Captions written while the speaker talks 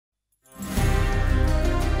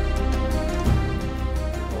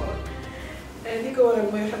li ko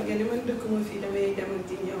waral mooy xam nga ni man dëkk ma fii damay dem ak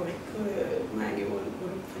di ñëw rek maa ngi woon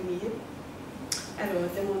Europe fan yii yëpp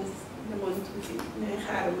alors demoon tuuti mais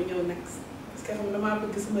xaaral ma ñëw nag parce que xam damaa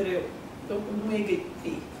bëgg sama réew donc bu may gëj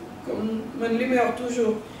fii comme man li may wax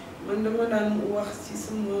toujours man dama daan wax ci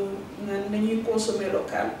sama naan nañuy consommer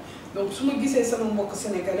local donc su ma gisee sama mbokk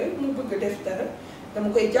sénégalais mu bëgg def dara dama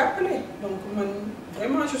koy jàppale donc man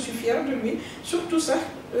vraiment je suis fière de lui surtout sax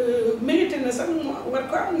mérité na sax mu war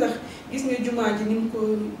ko am ndax gis nga jumaa ji ni mu ko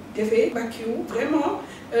defee Mbackiou vraiment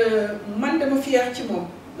man dama fière ci moom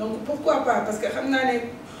donc pourquoi pas parce que xam naa ne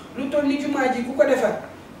lu toll ni jumaa ji ku ko defar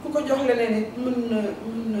ku ko jox leneen it mën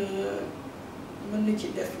na ci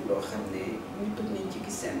def loo xam ne ñu bëgg nañ ci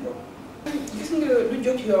gis seen bopp. gis nga du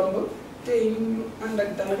jot yomb te ñu ànd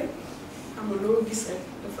ak dal rek am loo gis rek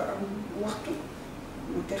dafa am waxtu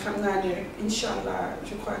te xam naa ne rek incha allah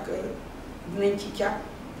je crois que dinañ ci jàpp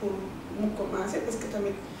pour mu commencer parce que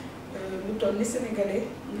tamit lu toll ni sénégalais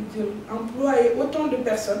nga jël employé autant de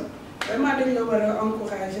personnes vraiment dañ la war a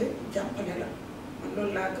encourager jàppale la man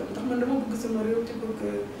loolu laa gëm ndax man dama bëgg sama réew te bëgg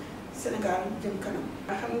Sénégal jëm kanam.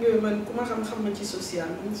 xam nga man ku ma xam-xam ma ci social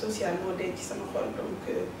man social moo dee ci sama xol donc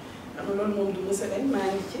am na loolu moom du ma sëgañ maa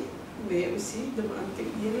ngi ci mais aussi dama am te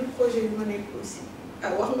yeneen projet yu ma nekk aussi. ah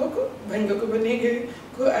wax nga ko bañ nga ko ba léegi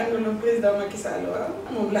ko àndoon président Macky Sall waaw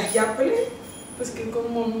moom laa jàppale parce que comme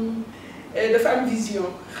moom dafa am vision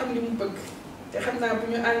xam li mu bëgg te xam naa bu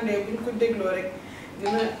ñu àndee bu ñu ko dégloo rek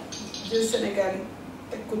dina jël Sénégal yi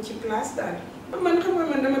teg ko ci place daal. man xam nga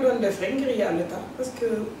man dama doon def rek ngir yàlla tax parce que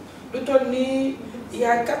lu toll nii il y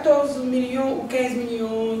a 14 millions ou 15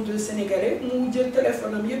 millions de Sénégalais mu jël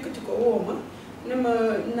téléphone am yëkkati ko woo ma ne ma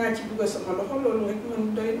naa ci dugal sama loxo loolu rek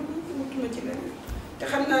man doy na ma wutuma ci leneen. te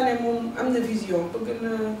xam naa ne moom am na vision bëgg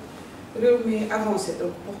na réew mi avancer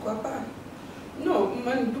donc pourquoi pas non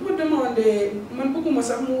man du ma demander man bëgguma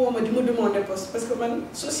sax mu woo ma di ma demander poste parce que man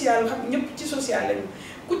social xam ñëpp ci social lañu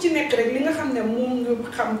ku ci nekk rek li nga xam ne moom nga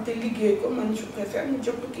xam te liggéey ko man je préfère mu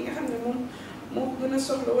jox ki nga xam ne moom moo ko gën a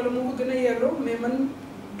soxla wala moo ko gën a yelloo mais man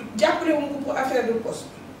jàppale wu ko pour affaire de poste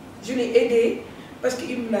je l'ai aidé parce que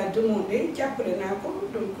il me l'a demandé jàppale naa ko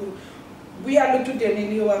donc bu yàlla tuddee ne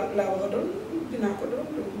lii laa war a doon dinaa ko doon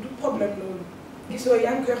du problème loolu. gisoo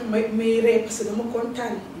yaa ngi koy wax may rey parce que dama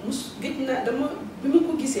kontaan gëj naa bi ma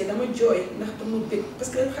ko gisee dama jooy ndax dama bëgg parce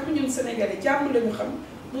que xam nga ñun Sénégalais jàmm la ñu xam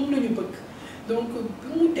moom la ñu bëgg donc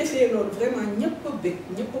bi mu defee loolu vraiment ñëpp a bëgg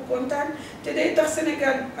ñëpp a kontaan te day tax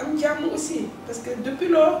Sénégal am jàmm aussi parce que depuis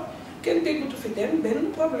loolu kenn déggatu fi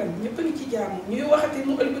benn problème ñëpp a ngi ci jàmm ñuy waxati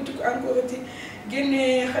mu ëlbatiku encore ati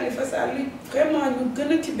génnee Khalifa Sall vraiment ñu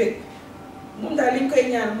gën a ci bëgg. moom daal li ñu koy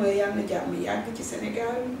ñaan mooy yàlla na jàmm yàgg ci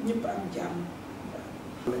Sénégal ñëpp am jàmm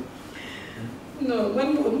waaw. non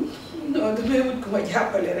man moom non damay wut ko ma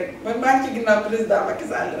jàppale rek man maa ngi ci ginnaaw président Macky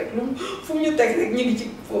Sall rek lu fu ñu teg rek ñu ngi ci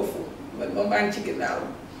foofu man moom maa ngi ci ginnaaw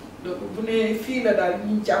donc bu ne fii la daal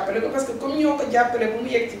ñu jàppale ko parce que comme ñoo ko jàppale ba mu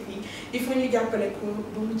yegg ci fii il faut ñu jàppale ko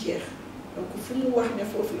ba mu jeex donc fu mu wax ne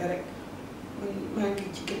foofu la rek man maa ngi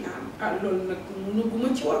ci ginnaaw. ah loolu nag mënuguma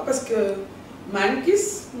ci wax parce que. maa ngi gis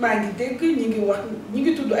maa ngi dégg ñi ngi wax ñi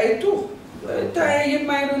ngi tudd ay tur temps yëpp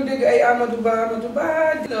maa ngi doon dégg ay Amadou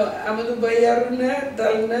Ba yaru na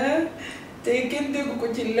dal na te kenn dégg ko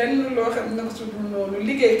ci lenn loo xam ne su dul noonu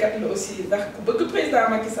liggéeykat la aussi ndax ku bëgg président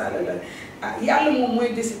Macky Sall la ah yàlla moom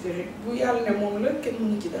mooy décider rek bu yàlla ne moom la kenn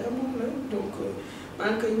mënu ci dara moom la donc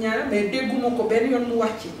maa ngi koy ñaan mais dégguma ko benn yoon mu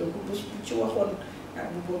wax ci donc bu ci waxoon ah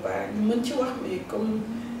bu boobaa ñu mën ci wax mais comme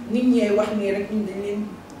nit ñee wax nii rek ñun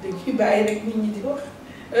dañuy bàyyi rek nit ñi di wax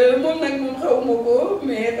moom nag moom xawma ko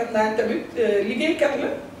mais xam naa tamit liggéeykat la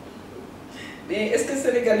mais est-ce que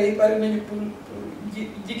sénégalais yi bari nañu pour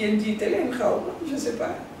jigéen jiite leen xaw ma je sais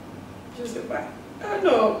pas ah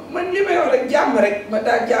non man li may wax rek jàmm rek ma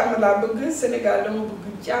daa jàmm laa bëgg Sénégal dama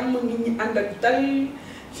bëgg jàmm nit ñi ànd ak dal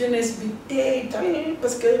jeunesse bi tey dal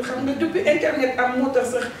parce que xam nga depuis internet am moo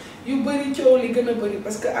tax sax yu bëri coow li gën a bëri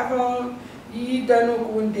parce que avant yi daanoo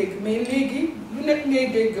ko woon dégg mais léegi lu nekk ngay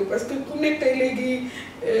dégg parce que ku nekk tey léegi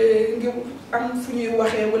ngi am fu ñuy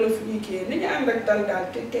waxee wala fu ñuy kii nañu ànd ak dal daal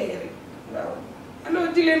te tey rek waaw.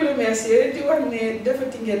 alors di leen remercier di wax ne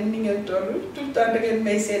defati ngeen ni ngeen toll tout le temps da ngeen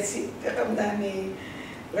may seet si te xam naa ne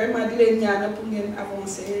vraiment di leen ñaanal pour ngeen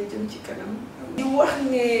avancer jëm ci kanam. di wax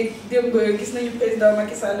ne démb gis nañu président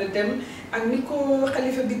Macky Sall dem ak ni ko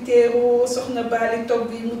xalifa bi teeroo soxna Baali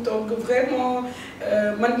togg yi mu togg vraiment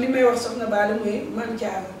man li may wax soxna Baali mooy Mame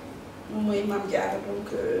Diarra moom mooy Mame Diarra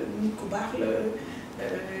donc nit ku baax la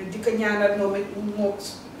di ko ñaanal moom it moo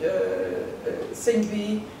sëñ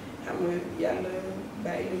bi xam nga yàlla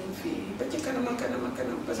bàyyi lañu fii ba ci kanam ak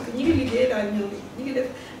kanam parce que ñi ngi liggéey daal ñoom ñi ngi def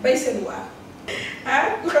bay seen waar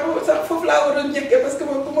ah xam nga sax foofu laa waroon njëkkee parce que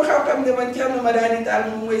moom ku ma xam ne man Thierno Madani Tall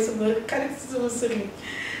moom mooy sama xarit sama sëriñ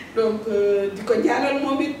donc di ko ñaanal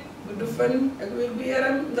moom it gudd fan ak wér gu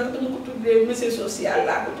yaram ndax dama ko tuddee monsieur social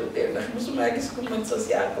laa ko tuddee ndax mosuma gis ku mën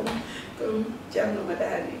social comme Thierno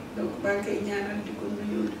Madani donc maa ngi koy ñaanal di ko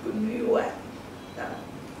nuyuwaat.